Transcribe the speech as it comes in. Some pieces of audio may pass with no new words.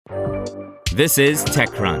This is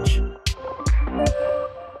TechCrunch.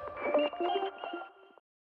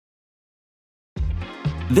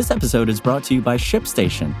 This episode is brought to you by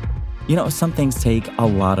ShipStation. You know, some things take a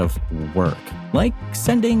lot of work, like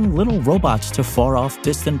sending little robots to far-off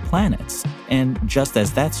distant planets. And just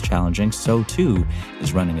as that's challenging, so too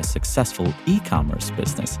is running a successful e-commerce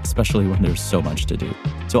business, especially when there's so much to do.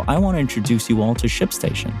 So I want to introduce you all to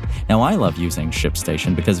ShipStation. Now, I love using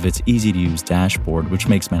ShipStation because of its easy-to-use dashboard, which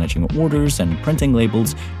makes managing orders and printing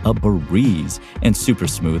labels a breeze and super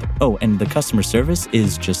smooth. Oh, and the customer service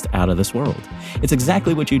is just out of this world. It's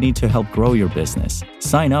exactly what you need to help grow your business.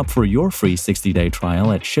 Sign up for your free 60-day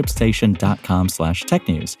trial at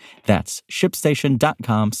shipstation.com/technews. That's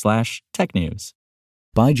shipstation.com/technews.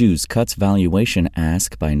 Byju's cuts valuation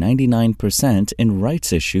ask by 99% in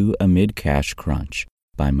rights issue amid cash crunch,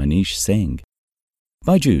 by Manish Singh.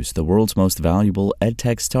 Byju, the world's most valuable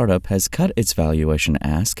edtech startup, has cut its valuation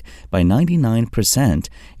ask by 99%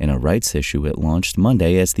 in a rights issue it launched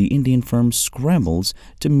Monday as the Indian firm scrambles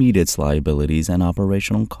to meet its liabilities and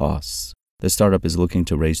operational costs. The startup is looking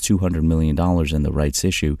to raise $200 million in the rights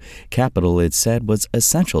issue, capital it said was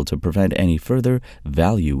essential to prevent any further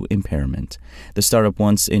value impairment. The startup,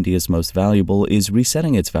 once India's most valuable, is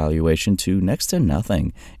resetting its valuation to next to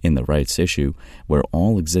nothing in the rights issue, where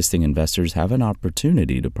all existing investors have an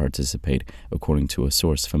opportunity to participate, according to a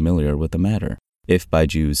source familiar with the matter. If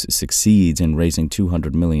Byju succeeds in raising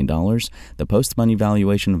 $200 million, the post-money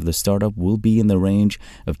valuation of the startup will be in the range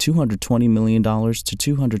of $220 million to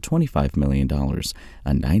 $225 million,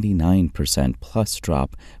 a 99% plus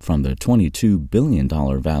drop from the $22 billion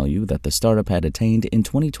value that the startup had attained in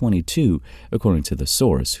 2022, according to the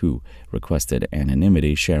source, who requested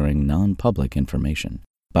anonymity, sharing non-public information.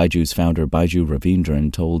 Byju's founder Byju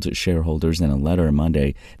Ravindran told shareholders in a letter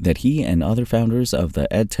Monday that he and other founders of the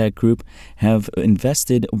EdTech group have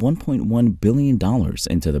invested $1.1 billion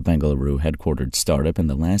into the Bengaluru headquartered startup in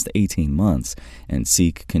the last 18 months and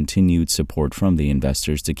seek continued support from the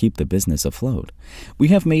investors to keep the business afloat. We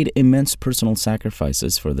have made immense personal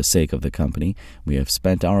sacrifices for the sake of the company. We have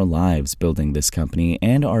spent our lives building this company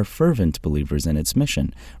and are fervent believers in its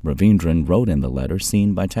mission, Ravindran wrote in the letter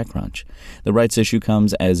seen by TechCrunch. The rights issue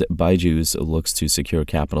comes as Byju looks to secure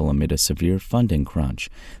capital amid a severe funding crunch.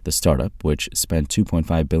 The startup, which spent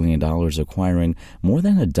 $2.5 billion acquiring more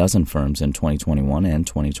than a dozen firms in 2021 and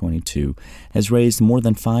 2022, has raised more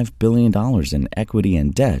than $5 billion in equity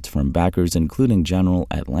and debt from backers including General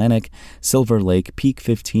Atlantic, Silver Lake, Peak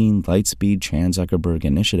 15, Lightspeed, Chan Zuckerberg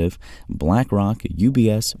Initiative, BlackRock,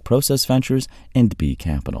 UBS, Process Ventures, and B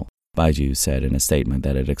Capital. Byju said in a statement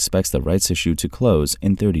that it expects the rights issue to close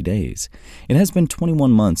in 30 days. It has been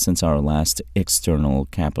 21 months since our last external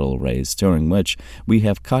capital raise, during which we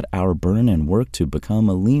have cut our burn and worked to become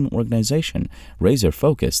a lean organization,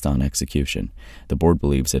 razor-focused on execution. The board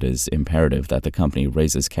believes it is imperative that the company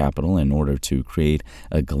raises capital in order to create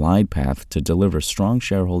a glide path to deliver strong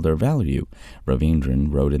shareholder value,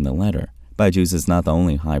 Ravindran wrote in the letter. Byju is not the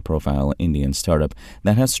only high-profile Indian startup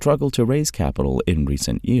that has struggled to raise capital in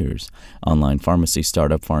recent years. Online pharmacy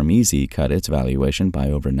startup PharmEasy cut its valuation by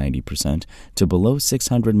over 90% to below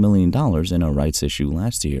 $600 million in a rights issue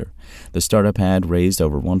last year. The startup had raised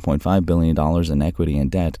over $1.5 billion in equity and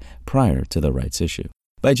debt prior to the rights issue.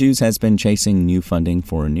 Byju has been chasing new funding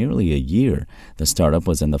for nearly a year. The startup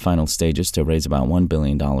was in the final stages to raise about $1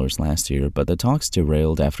 billion last year, but the talks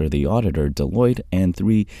derailed after the auditor, Deloitte, and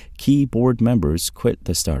 3 key board members quit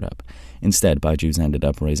the startup. Instead, Byju ended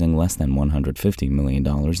up raising less than $150 million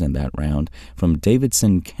in that round from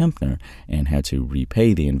Davidson Kempner and had to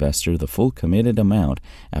repay the investor the full committed amount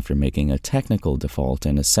after making a technical default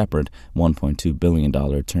in a separate $1.2 billion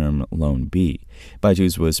term loan B.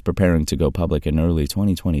 Byju was preparing to go public in early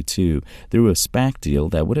 2022 through a SPAC deal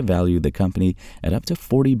that would have valued the company at up to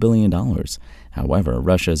 $40 billion. However,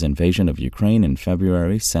 Russia's invasion of Ukraine in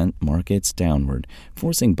February sent markets downward,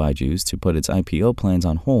 forcing Byju to put its IPO plans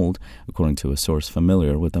on hold, according to a source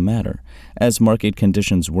familiar with the matter. As market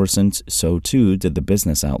conditions worsened, so too did the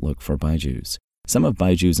business outlook for Byju. Some of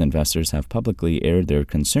Byju's investors have publicly aired their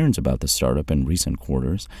concerns about the startup in recent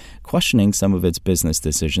quarters, questioning some of its business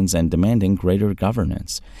decisions and demanding greater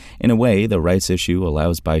governance. In a way, the rights issue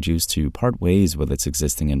allows Byju to part ways with its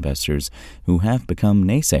existing investors who have become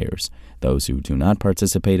naysayers. Those who do not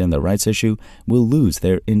participate in the rights issue will lose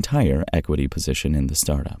their entire equity position in the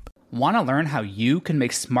startup. Want to learn how you can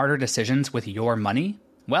make smarter decisions with your money?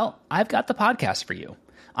 Well, I've got the podcast for you.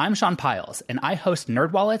 I'm Sean Piles, and I host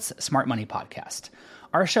NerdWallet's Smart Money Podcast.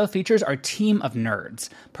 Our show features our team of nerds,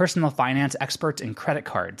 personal finance experts in credit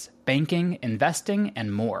cards, banking, investing,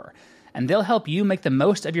 and more. and they'll help you make the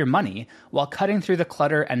most of your money while cutting through the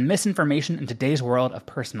clutter and misinformation in today's world of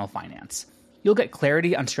personal finance. You'll get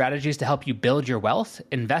clarity on strategies to help you build your wealth,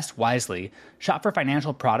 invest wisely, shop for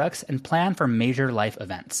financial products, and plan for major life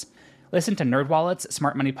events. Listen to NerdWallet's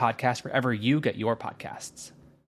Smart Money Podcast wherever you get your podcasts.